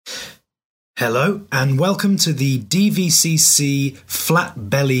Hello and welcome to the DVCC Flat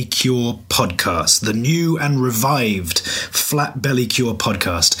Belly Cure podcast, the new and revived Flat Belly Cure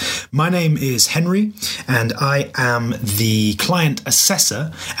podcast. My name is Henry and I am the client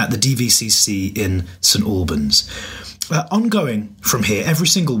assessor at the DVCC in St Albans. Ongoing from here, every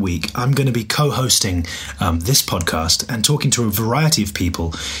single week, I'm going to be co-hosting this podcast and talking to a variety of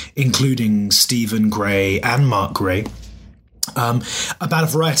people, including Stephen Gray and Mark Gray, about a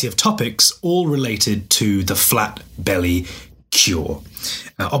variety of topics, all related to the flat belly cure.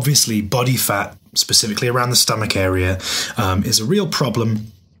 Obviously, body fat, specifically around the stomach area, is a real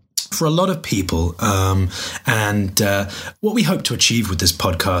problem for a lot of people. And what we hope to achieve with this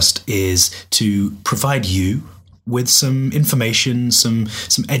podcast is to provide you with some information, some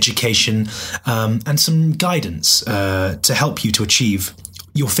education, and some guidance to help you to achieve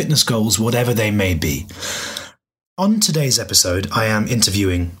your fitness goals, whatever they may be. On today's episode, I am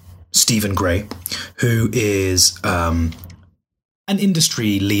interviewing Stephen Gray, who is an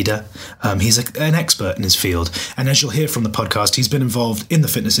industry leader. He's an expert in his field. And as you'll hear from the podcast, he's been involved in the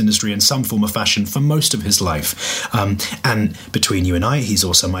fitness industry in some form or fashion for most of his life. And between you and I, he's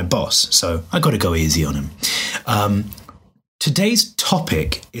also my boss. So I got to go easy on him. Today's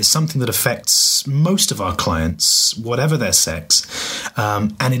topic is something that affects most of our clients, whatever their sex,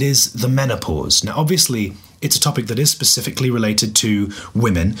 and it is the menopause. Now, obviously, it's a topic that is specifically related to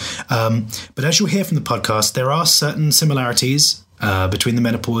women, but as you'll hear from the podcast, there are certain similarities between the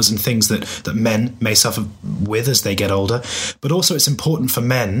menopause and things that men may suffer with as they get older, but also it's important for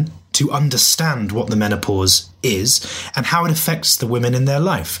men to understand what the menopause is and how it affects the women in their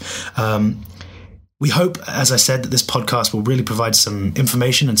life. We hope, as I said, that this podcast will really provide some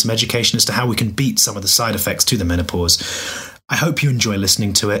information and some education as to how we can beat some of the side effects to the menopause. I hope you enjoy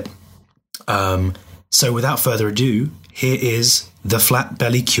listening to it. So without further ado, here is the Flat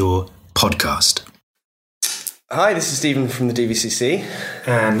Belly Cure podcast. Hi, this is Stephen from the DVCC.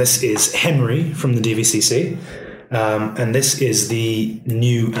 And this is Henry from the DVCC. And this is the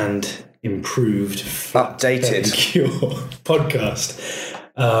new and improved Updated Belly Cure podcast.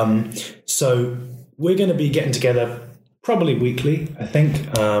 So we're going to be getting together probably weekly, I think.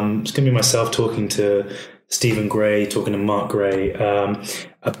 It's going to be myself talking to Stephen Gray, talking to Mark Gray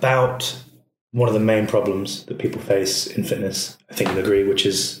about one of the main problems that people face in fitness, I think you'll agree, which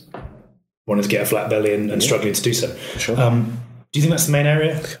is wanting to get a flat belly and struggling to do so. Sure. Do you think that's the main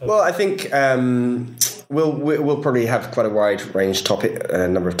area? Well, I think we'll probably have quite a wide range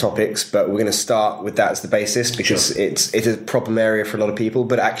number of topics, but we're going to start with that as the basis because it is a problem area for a lot of people,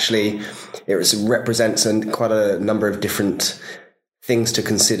 but actually it represents quite a number of different things to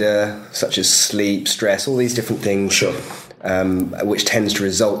consider, such as sleep, stress, all these different things. Sure. Which tends to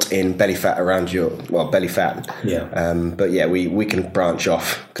result in belly fat around belly fat. Yeah. But yeah, we can branch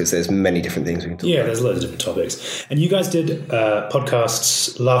off because there's many different things we can talk about. Yeah, there's loads of different topics. And you guys did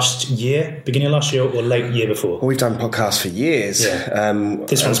podcasts beginning of last year or late year before? Well, we've done podcasts for years. Yeah.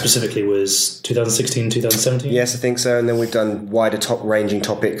 This one specifically was 2016, 2017? Yes, I think so. And then we've done wider top-ranging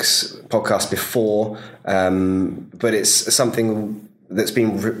topics podcasts before. But it's something that's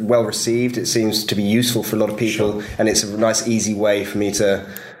been well received. It seems to be useful for a lot of people, Sure. And it's a nice, easy way for me to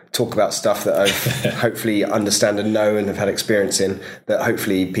talk about stuff that I hopefully understand and know and have had experience in, that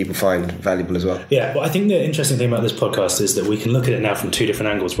hopefully people find valuable as well. Yeah, well, I think the interesting thing about this podcast is that we can look at it now from two different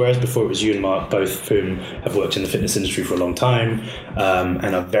angles, whereas before it was you and Mark, both of whom have worked in the fitness industry for a long time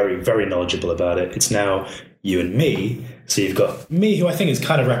and are very, very knowledgeable about it. It's now you and me. So you've got me, who I think is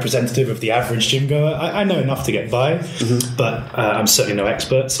kind of representative of the average gym goer. I know enough to get by, but I'm certainly no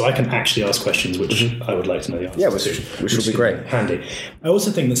expert, so I can actually ask questions which I would like to know the answer Yeah, to. which will be great. Handy. I also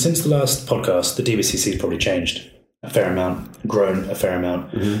think that since the last podcast, the DVCC has probably changed a fair amount, grown a fair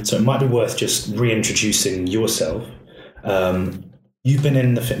amount. So it might be worth just reintroducing yourself. You've been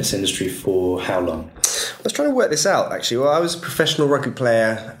in the fitness industry for how long? I was trying to work this out, actually. Well, I was a professional rugby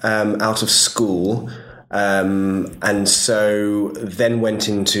player out of school. And so then went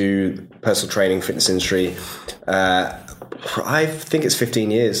into personal training, fitness industry. I think it's 15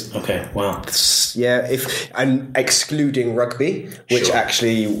 years. Okay, wow. Yeah, I'm excluding rugby, which Sure.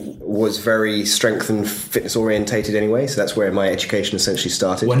 actually was very strength and fitness orientated anyway. So that's where my education essentially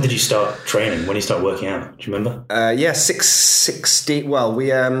started. When did you start training? When did you start working out? Do you remember? 660. Well,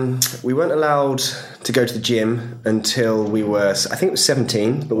 we weren't allowed to go to the gym until we were, I think it was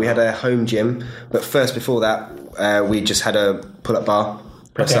 17, but we had a home gym. But first, before that, we just had a pull-up bar,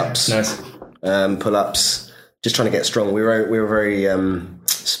 press-ups, nice. Pull-ups. Just trying to get strong. We were very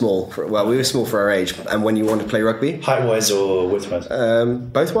small. We were small for our age. And when you want to play rugby, height-wise or width-wise?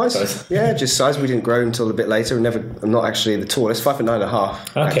 Both wise. Both. Yeah, just size. We didn't grow until a bit later. I'm not actually the tallest. 5'9.5".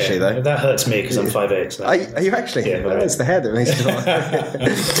 Okay, actually, though. That hurts me because I'm 5'8". So. Are you actually? Yeah, well, it's the hair that makes it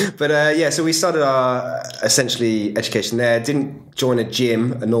hard. But so we started our essentially education there. Didn't join a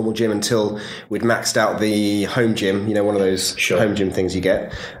normal gym, until we'd maxed out the home gym. You know, one of those home gym things you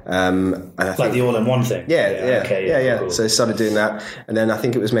get. And I think, the all-in-one thing. Yeah. Cool. So I started doing that, and then I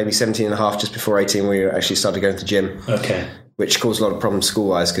think it was maybe 17.5, just before 18, we actually started going to the gym. Okay. Which caused a lot of problems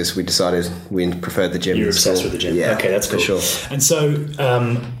school-wise, because we decided we preferred the gym. You're obsessed with the gym. Yeah, okay, that's cool. For sure. And so,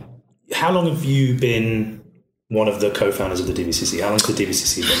 how long have you been one of the co-founders of the DVCC? How long's the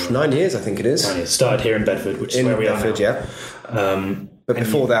DVCC been? 9 years, I think it is. 9 years. Started here in Bedford, which is where we are now. Yeah. But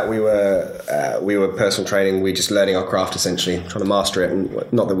before that, we were personal training. We were just learning our craft, essentially, trying to master it.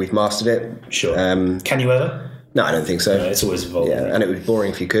 And not that we've mastered it. Sure. Can you ever? No, I don't think so. No, it's always evolving. Yeah, and it would be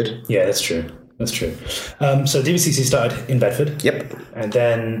boring if you could. Yeah, that's true. So DVCC started in Bedford. Yep. And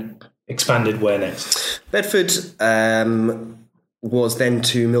then expanded where next? Bedford was then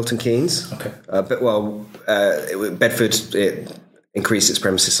to Milton Keynes. Okay. Bedford, it increased its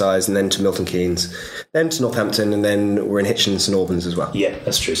premises size, and then to Milton Keynes, then to Northampton, and then we're in Hitchin and St Albans as well. Yeah,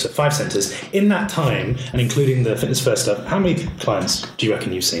 that's true. So 5 centres. In that time, and including the Fitness First stuff, how many clients do you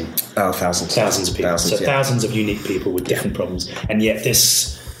reckon you've seen? Oh, thousands. Thousands of people. Thousands of unique people with different problems. And yet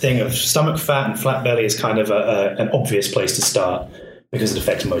this thing of stomach fat and flat belly is kind of an obvious place to start, because it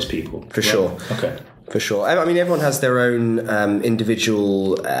affects most people. For sure. Okay. For sure. I mean, everyone has their own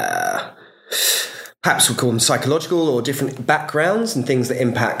individual... perhaps we call them psychological or different backgrounds and things that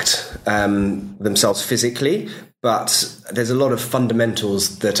impact themselves physically. But there's a lot of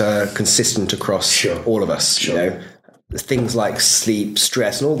fundamentals that are consistent across all of us. Sure. You know, things like sleep,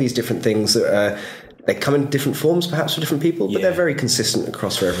 stress, and all these different things that they come in different forms, perhaps, for different people, but they're very consistent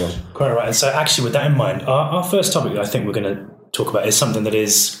across for everyone. Quite right. And so, actually, with that in mind, our first topic I think we're going to talk about is something that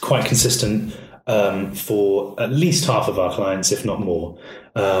is quite consistent for at least half of our clients, if not more.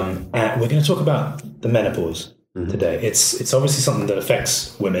 And we're going to talk about the menopause today. It's obviously something that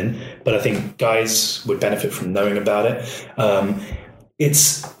affects women, but I think guys would benefit from knowing about it.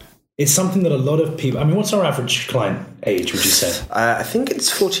 It's something that a lot of people... I mean, what's our average client age, would you say? I think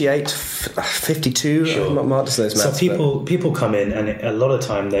it's 48, 52. Sure. I'm not marked as those maths. So people come in, and a lot of the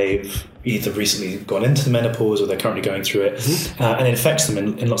time they've either recently gone into the menopause or they're currently going through it, and it affects them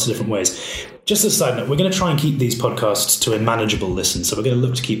in lots of different ways. Just as a side note, we're going to try and keep these podcasts to a manageable listen, so we're going to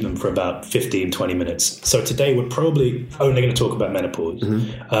look to keep them for about 15, 20 minutes. So today we're probably only going to talk about menopause.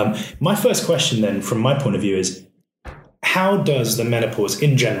 My first question then, from my point of view, is how does the menopause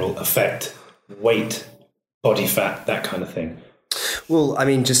in general affect weight, body fat, that kind of thing? Well, I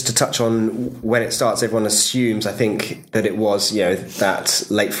mean, just to touch on when it starts, everyone assumes, I think, that it was, that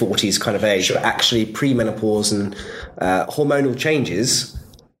late 40s kind of age. Sure. But actually, premenopause and hormonal changes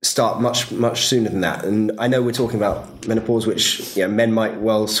start much, much sooner than that. And I know we're talking about menopause, which men might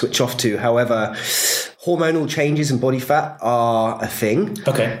well switch off to. However, hormonal changes in body fat are a thing.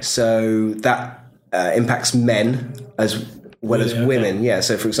 Okay. So that impacts men as well as women. Okay. Yeah.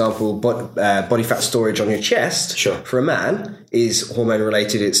 So, for example, body fat storage on your chest for a man is hormone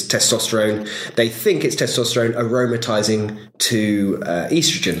related. It's testosterone. They think it's testosterone aromatizing to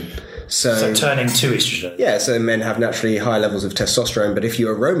estrogen. So turning to estrogen. Yeah, so men have naturally high levels of testosterone, but if you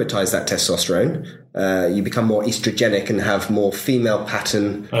aromatize that testosterone, you become more estrogenic and have more female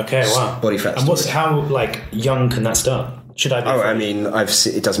pattern body fat. And how young can that start? Should I be I mean, I've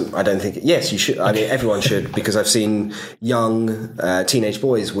seen, it doesn't, I don't think, yes, you should. I mean, everyone should, because I've seen young teenage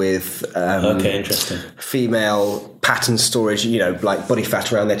boys with interesting female pattern storage, like body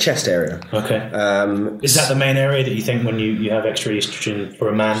fat around their chest area. Okay. Is that the main area that you think when you have extra estrogen for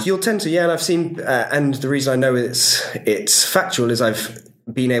a man? You'll tend to, yeah, and I've seen, and the reason I know it's factual is I've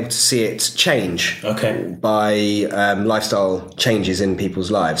been able to see it change by lifestyle changes in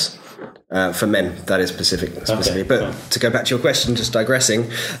people's lives. For men, that is specifically. But to go back to your question, just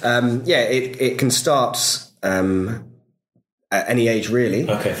digressing, it can start at any age, really.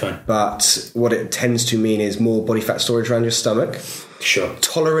 Okay, fine. But what it tends to mean is more body fat storage around your stomach. Sure.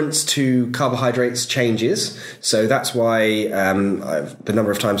 Tolerance to carbohydrates changes. So that's why the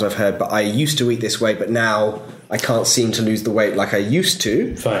number of times I've heard, but I used to eat this way, but now I can't seem to lose the weight like I used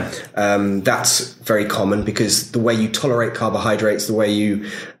to. Fine. That's very common because the way you tolerate carbohydrates, the way you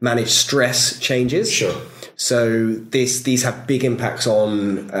manage stress changes. Sure. So these have big impacts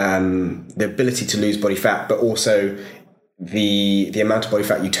on the ability to lose body fat, but also the amount of body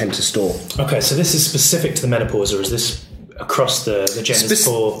fat you tend to store. Okay, so this is specific to the menopause, or is this across the genders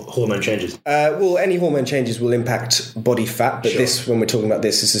for hormone changes? Well, any hormone changes will impact body fat, but this, when we're talking about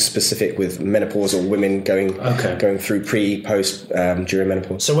this is specific with menopause or women going through pre, post, during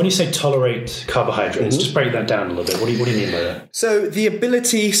menopause. So when you say tolerate carbohydrates, just break that down a little bit. What do you mean by that? So the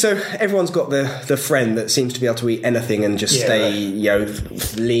ability, so everyone's got the friend that seems to be able to eat anything and just stay,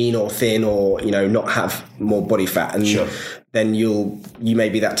 lean or thin or, not have more body fat. And then you may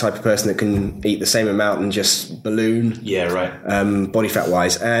be that type of person that can eat the same amount and just balloon. Yeah, right. Body fat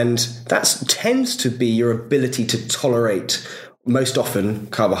wise. And that tends to be your ability to tolerate most often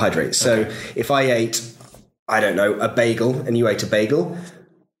carbohydrates. So if I ate, I don't know, a bagel and you ate a bagel,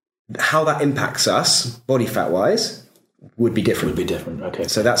 how that impacts us body fat wise would be different. Okay.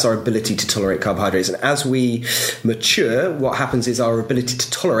 So that's our ability to tolerate carbohydrates. And as we mature, what happens is our ability to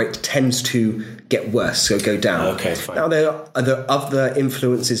tolerate tends to get worse, so go down. Okay, fine. Now, there are other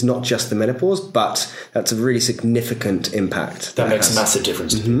influences, not just the menopause, but that's a really significant impact. That makes a massive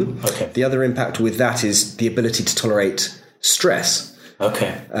difference. Okay. The other impact with that is the ability to tolerate stress.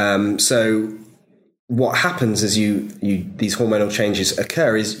 Okay. So what happens as these hormonal changes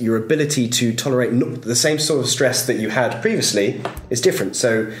occur is your ability to tolerate the same sort of stress that you had previously is different.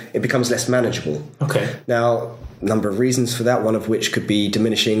 So it becomes less manageable. Okay. Now, a number of reasons for that, one of which could be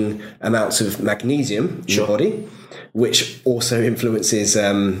diminishing amounts of magnesium in your body, which also influences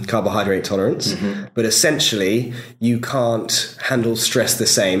carbohydrate tolerance. But essentially, you can't handle stress the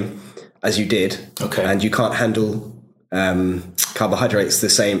same as you did. Okay. And you can't handle carbohydrates the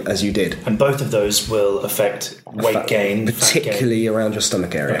same as you did. And both of those will affect weight gain, particularly around your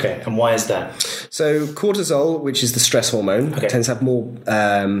stomach area. Okay, and why is that? So cortisol, which is the stress hormone, tends to have more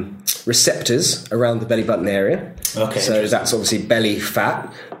receptors around the belly button area. Okay. So that's obviously belly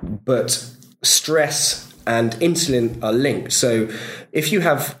fat, but stress and insulin are linked. So if you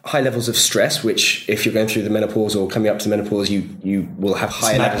have high levels of stress, which if you're going through the menopause or coming up to the menopause, you will have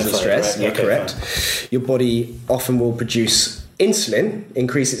higher levels of stress. Right? Okay, correct. Fine. Your body often will produce insulin,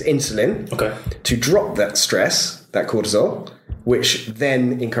 increases insulin to drop that stress, that cortisol, which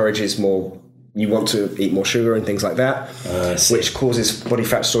then encourages more. You want to eat more sugar and things like that, which causes body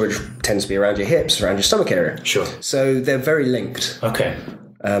fat storage, tends to be around your hips, around your stomach area. Sure. So they're very linked. Okay.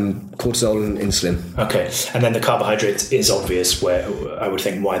 Cortisol and insulin. Okay. And then the carbohydrates is obvious, where I would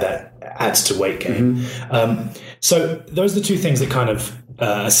think why that adds to weight gain. So those are the two things that kind of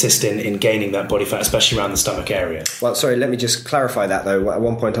assist in gaining that body fat, especially around the stomach area. Well, sorry, let me just clarify that though. At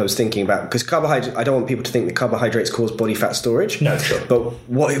one point I was thinking about, because carbohydrate, I don't want people to think that carbohydrates cause body fat storage. No, sure. But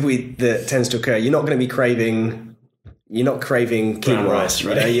what that tends to occur, you're not going to be craving quinoa, brown rice,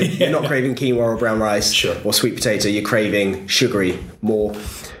 right? You're not craving quinoa or brown rice or sweet potato. You're craving sugary, more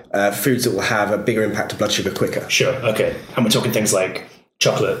foods that will have a bigger impact of blood sugar quicker. Sure, okay. And we're talking things like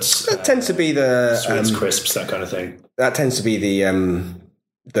chocolates. That tends to be the sweets, crisps, that kind of thing. That tends to be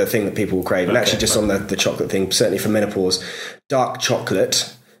the thing that people will crave. And actually just on the chocolate thing, certainly for menopause, dark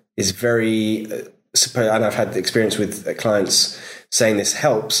chocolate is very, and I've had experience with clients saying this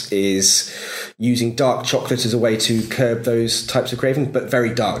helps, is using dark chocolate as a way to curb those types of cravings, but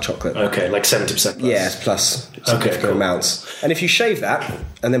very dark chocolate. Okay, like 70% plus. Yeah, plus significant amounts. And if you shave that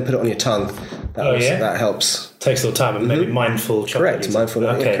and then put it on your tongue, that helps. Takes a little time and maybe mindful chocolate. Correct, mindful.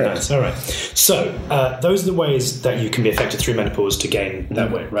 Okay, correct. Nice. All right. So those are the ways that you can be affected through menopause to gain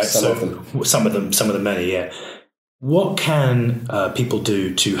that weight, right? Some of them, many, yeah. What can people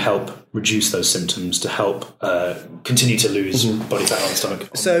do to help reduce those symptoms, to help continue to lose body fat on the stomach?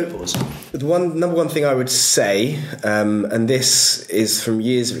 The number one thing I would say, and this is from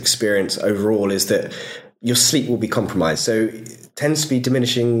years of experience overall, is that your sleep will be compromised. So it tends to be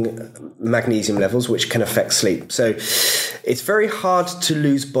diminishing magnesium levels, which can affect sleep. So it's very hard to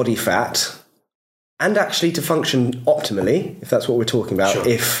lose body fat and actually to function optimally, if that's what we're talking about,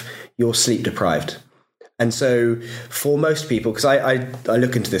 if you're sleep deprived. And so for most people, because I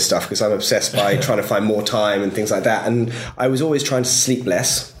look into this stuff because I'm obsessed by trying to find more time and things like that. And I was always trying to sleep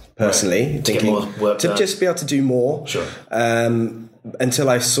less personally, thinking to just be able to do more. Sure. Until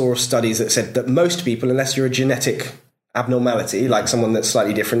I saw studies that said that most people, unless you're a genetic abnormality, like someone that's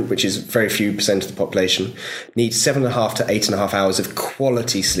slightly different, which is very few percent of the population, need 7.5 to 8.5 hours of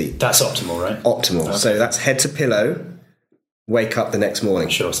quality sleep. That's optimal, right? Optimal. Okay. So that's head to pillow, wake up the next morning.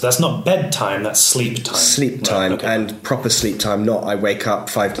 Sure. So that's not bedtime, that's sleep time. Sleep time, and proper sleep time, not I wake up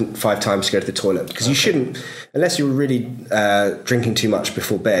five times to go to the toilet. Because you shouldn't, unless you're really drinking too much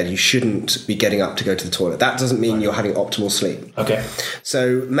before bed, you shouldn't be getting up to go to the toilet. That doesn't mean you're having optimal sleep. Okay.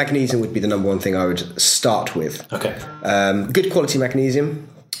 So magnesium would be the number one thing I would start with. Okay. Good quality magnesium.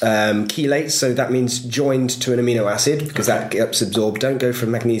 chelates, so that means joined to an amino acid, because that gets absorbed. Don't go for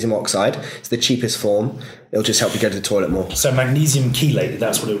magnesium oxide. It's the cheapest form. It'll just help you go to the toilet more. So magnesium chelate,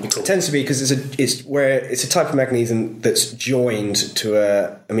 that's what it would be called. It tends to be because it's a type of magnesium that's joined to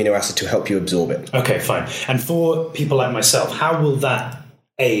a amino acid to help you absorb it. Okay, fine. And for people like myself, how will that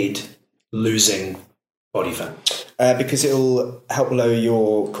aid losing body fat? Because it'll help lower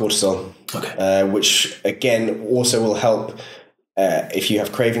your cortisol. Okay. Which again also will help if you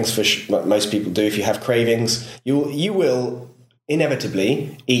have cravings. What most people do, if you have cravings, you will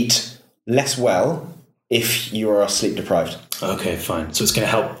inevitably eat less well if you are sleep deprived. Okay, fine. So it's going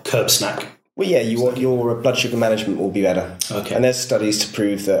to help curb snack. Well, yeah, your blood sugar management will be better. Okay. And there's studies to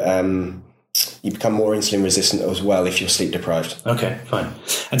prove that you become more insulin resistant as well if you're sleep deprived. Okay, fine.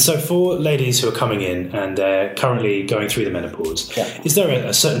 And so for ladies who are coming in and they're currently going through the menopause, is there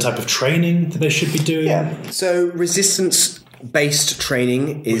a certain type of training that they should be doing? Yeah. So resistance-based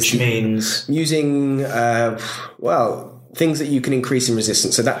training is... Which means? Using, things that you can increase in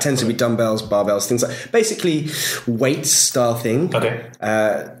resistance. So that tends to be dumbbells, barbells, things like... Basically, weights style thing. Okay.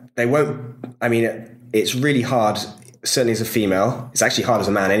 They won't... I mean, it's really hard... Certainly as a female, it's actually hard as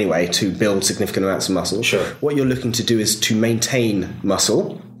a man anyway to build significant amounts of muscle. Sure. What you're looking to do is to maintain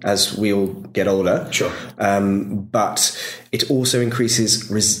muscle as we all get older. Sure. But it also increases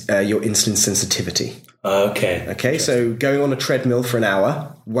your insulin sensitivity. Okay. Okay, so going on a treadmill for an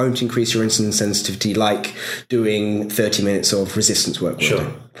hour won't increase your insulin sensitivity like doing 30 minutes of resistance work.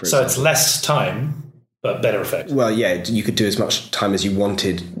 Sure. So it's less time, but better effect. Well, yeah, you could do as much time as you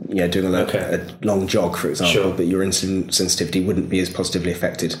wanted, doing a long jog, for example, but your insulin sensitivity wouldn't be as positively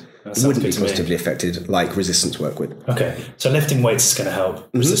affected. It wouldn't be positively affected like resistance work would. Okay, so lifting weights is going to help.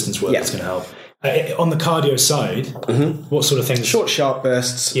 Resistance work is going to help. On the cardio side, what sort of things? Short, sharp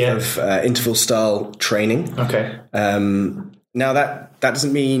bursts of interval-style training. Okay. Now, that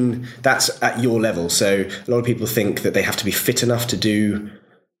doesn't mean that's at your level. So a lot of people think that they have to be fit enough to do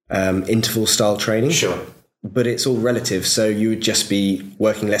interval style training. Sure. But it's all relative. So you would just be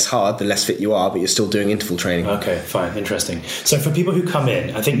working less hard the less fit you are, but you're still doing interval training. Okay, fine. Interesting. So for people who come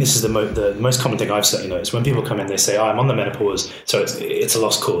in, I think this is the most common thing I've certainly noticed. When people come in, they say, I'm on the menopause, so it's a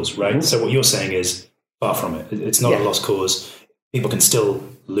lost cause, right? Mm-hmm. So what you're saying is far from it. It's not a lost cause. People can still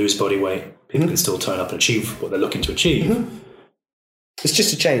lose body weight. People can still turn up and achieve what they're looking to achieve. Mm-hmm. It's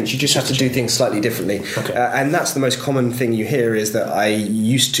just a change. You just have to do things slightly differently. Okay. And that's the most common thing you hear is that I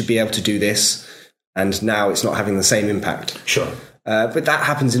used to be able to do this and now it's not having the same impact. Sure. But that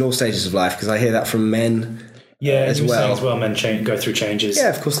happens in all stages of life because I hear that from men as well. Men go through changes. Yeah,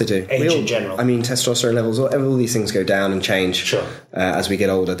 of course they do. Age in general. I mean, testosterone levels, all these things go down and change as we get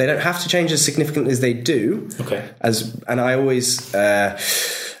older. They don't have to change as significantly as they do. Okay. And I always...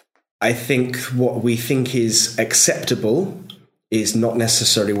 I think what we think is acceptable is not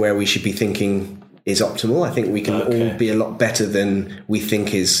necessarily where we should be thinking is optimal. I think we can all be a lot better than we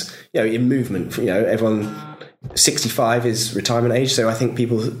think is, in movement. Everyone 65 is retirement age, so I think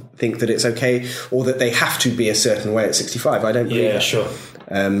people think that it's okay or that they have to be a certain way at 65. I don't believe that. Sure.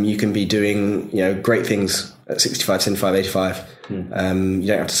 You can be doing, great things at 65, 75, 85. You don't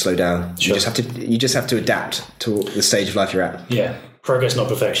have to slow down. Sure. You just have to adapt to the stage of life you're at. Yeah. Progress, not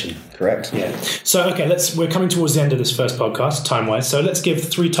perfection. Correct. Yeah. So, we're coming towards the end of this first podcast, time-wise. So let's give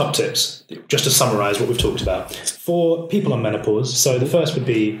 3 top tips, just to summarize what we've talked about for people on menopause. So the first would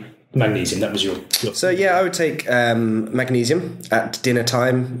be magnesium. That was your... So, I would take magnesium at dinner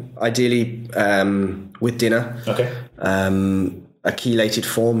time, ideally with dinner. Okay. A chelated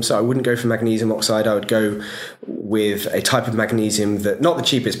form. So I wouldn't go for magnesium oxide. I would go with a type of magnesium that, not the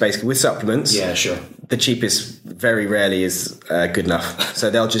cheapest, basically, with supplements. Yeah, sure. The cheapest very rarely is good enough.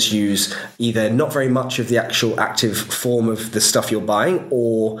 So they'll just use either not very much of the actual active form of the stuff you're buying,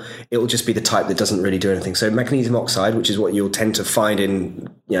 or it will just be the type that doesn't really do anything. So magnesium oxide, which is what you'll tend to find in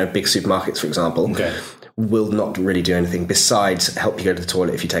big supermarkets, for example, will not really do anything besides help you go to the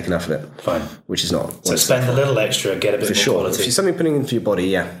toilet if you take enough of it. Fine. Which is not. So spend a little extra, get a bit more quality. If it's something putting into your body,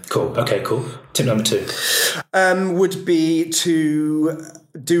 yeah. Cool. Okay, cool. Tip number 2. Would be to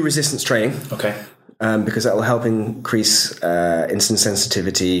do resistance training. Okay. Because that will help increase insulin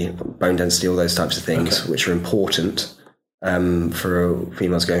sensitivity, bone density, all those types of things, which are important for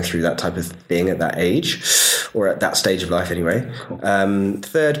females going through that type of thing at that age, or at that stage of life anyway.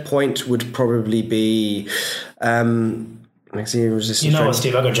 Third point would probably be maximum resistance. What,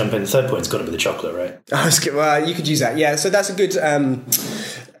 Steve? I've got to jump in. The third point's got to be the chocolate, right? Well, you could use that. Yeah, so that's a good...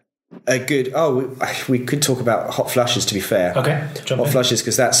 we could talk about hot flushes, to be fair. Okay. Hot flushes,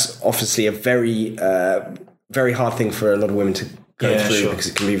 because that's obviously a very, very hard thing for a lot of women to go through, because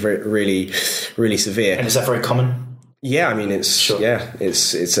it can be really, really severe. And is that very common? Yeah, I mean, it's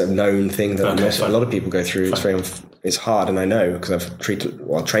a known thing that a lot of people go through. It's hard, and I know because I've trained a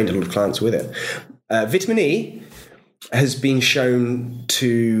lot of clients with it. Vitamin E has been shown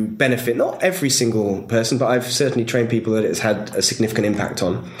to benefit not every single person, but I've certainly trained people that it's had a significant impact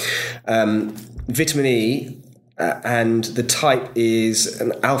on. Vitamin E. And the type is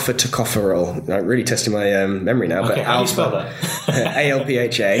an alpha tocopherol. I'm really testing my memory now. Okay, but how do you spell that?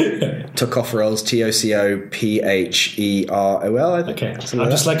 ALPHA. Tocopherols, TOCOPHEROL. Okay, I'm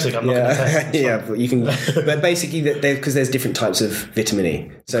dyslexic. I'm not going to test. Yeah, but you can. But basically, because there's different types of vitamin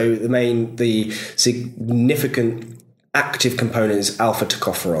E. So the significant active component is alpha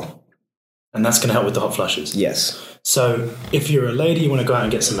tocopherol. And that's going to help with the hot flushes? Yes. So if you're a lady, you want to go out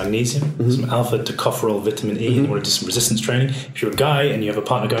and get some magnesium, some alpha tocopherol vitamin E, and you want to do some resistance training. If you're a guy and you have a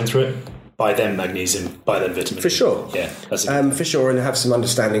partner going through it, buy them magnesium, buy them vitamin for E. Sure. Yeah, for sure, and have some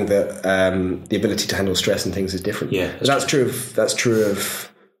understanding that the ability to handle stress and things is different. Yeah, that's true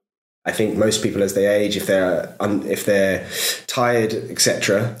of I think most people as they age, if they're tired,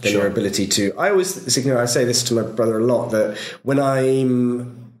 etc., then your ability to. I say this to my brother a lot, that when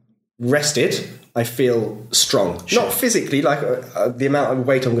I'm rested, I feel strong. Sure. Not physically, like the amount of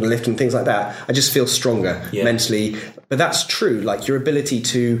weight I'm going to lift and things like that. I just feel stronger mentally. But that's true. Like your ability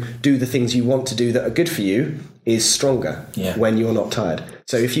to do the things you want to do that are good for you is stronger when you're not tired.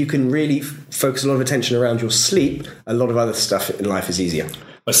 So if you can really focus a lot of attention around your sleep, a lot of other stuff in life is easier.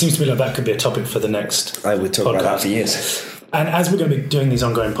 It seems to me like that could be a topic for the next I would talk podcast. about that for years. And as we're going to be doing these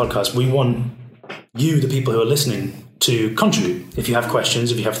ongoing podcasts, we want you, the people who are listening, to contribute. If you have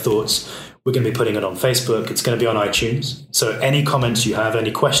questions, if you have thoughts, we're going to be putting it on Facebook. It's going to be on iTunes. So any comments you have,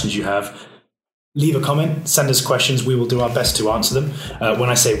 any questions you have, leave a comment, send us questions. We will do our best to answer them. When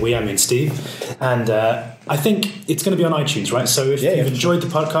I say we, I mean Steve. And I think it's going to be on iTunes, right? So if you've enjoyed the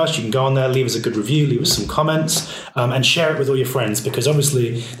podcast, you can go on there, leave us a good review, leave us some comments, and share it with all your friends, because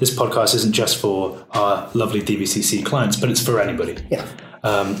obviously this podcast isn't just for our lovely DVCC clients, but it's for anybody. Yeah.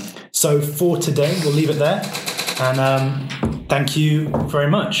 So for today, we'll leave it there. And thank you very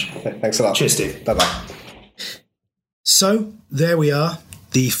much. Thanks a lot. Cheers, Steve. Bye-bye. So there we are.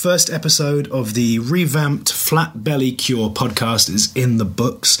 The first episode of the revamped Flat Belly Cure podcast is in the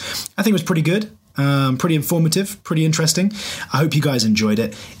books. I think it was pretty good, pretty informative, pretty interesting. I hope you guys enjoyed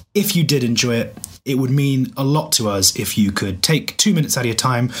it. If you did enjoy it, it would mean a lot to us if you could take 2 minutes out of your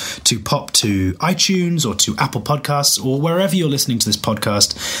time to pop to iTunes or to Apple Podcasts or wherever you're listening to this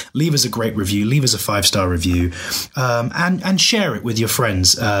podcast. Leave us a great review, leave us a 5-star review, and share it with your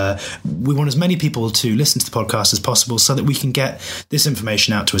friends. We want as many people to listen to the podcast as possible so that we can get this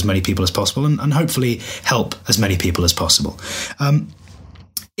information out to as many people as possible and hopefully help as many people as possible.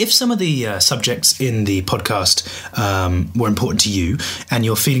 If some of the subjects in the podcast were important to you and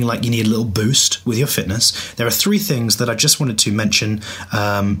you're feeling like you need a little boost with your fitness, there are 3 things that I just wanted to mention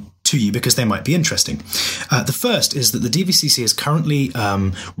to you because they might be interesting. The first is that the DVCC is currently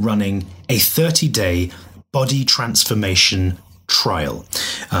running a 30-day body transformation trial.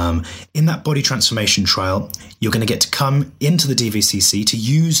 In that body transformation trial, you're going to get to come into the DVCC to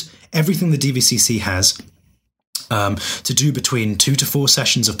use everything the DVCC has to do between 2 to 4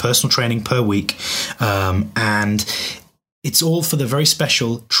 sessions of personal training per week. And it's all for the very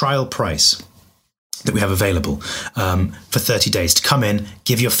special trial price that we have available for 30 days to come in,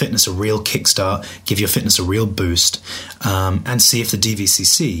 give your fitness a real kickstart, give your fitness a real boost, and see if the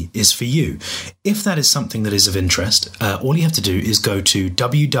DVCC is for you. If that is something that is of interest, all you have to do is go to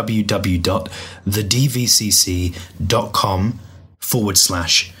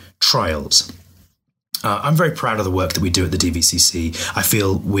www.thedvcc.com/trials. I'm very proud of the work that we do at the DVCC. I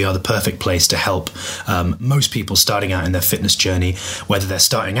feel we are the perfect place to help most people starting out in their fitness journey, whether they're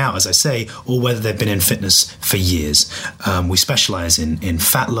starting out, as I say, or whether they've been in fitness for years. We specialize in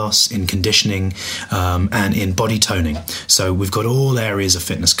fat loss, in conditioning, and in body toning. So we've got all areas of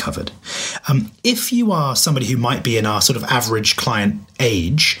fitness covered. If you are somebody who might be in our sort of average client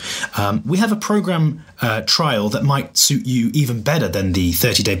age, we have a program trial that might suit you even better than the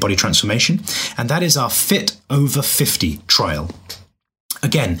 30-day body transformation, and that is our Fit Over 50 trial.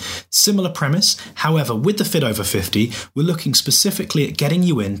 Again, similar premise. However, with the Fit Over 50, we're looking specifically at getting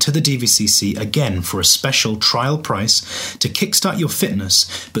you into the DVCC again for a special trial price to kickstart your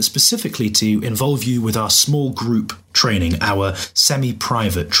fitness, but specifically to involve you with our small group training, our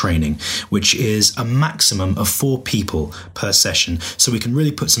semi-private training, which is a maximum of 4 people per session. So we can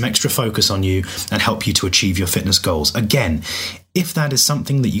really put some extra focus on you and help you to achieve your fitness goals. Again, if that is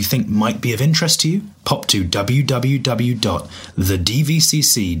something that you think might be of interest to you, pop to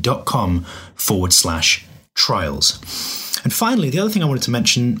www.thedvcc.com/trials. trials. And finally, the other thing I wanted to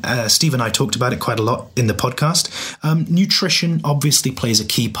mention, Steve and I talked about it quite a lot in the podcast. Nutrition obviously plays a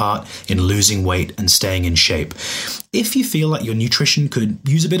key part in losing weight and staying in shape. If you feel like your nutrition could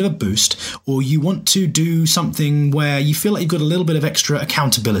use a bit of a boost, or you want to do something where you feel like you've got a little bit of extra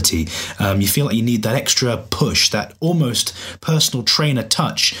accountability, you feel like you need that extra push, that almost personal trainer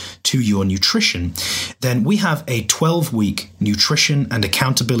touch to your nutrition, then we have a 12-week nutrition and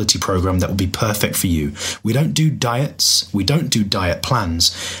accountability program that will be perfect for you. We don't do diets. We don't do diet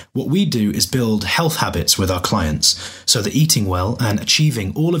plans. What we do is build health habits with our clients so that eating well and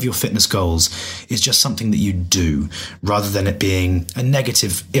achieving all of your fitness goals is just something that you do, rather than it being a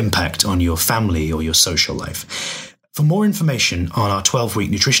negative impact on your family or your social life. For more information on our 12-week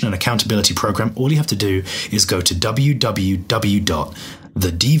nutrition and accountability program, all you have to do is go to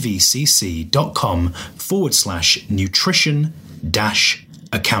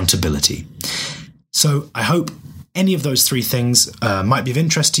www.thedvcc.com/nutrition-accountability. So I hope any of those three things might be of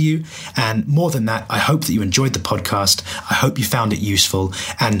interest to you. And more than that, I hope that you enjoyed the podcast. I hope you found it useful.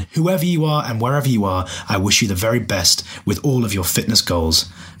 And whoever you are and wherever you are, I wish you the very best with all of your fitness goals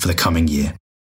for the coming year.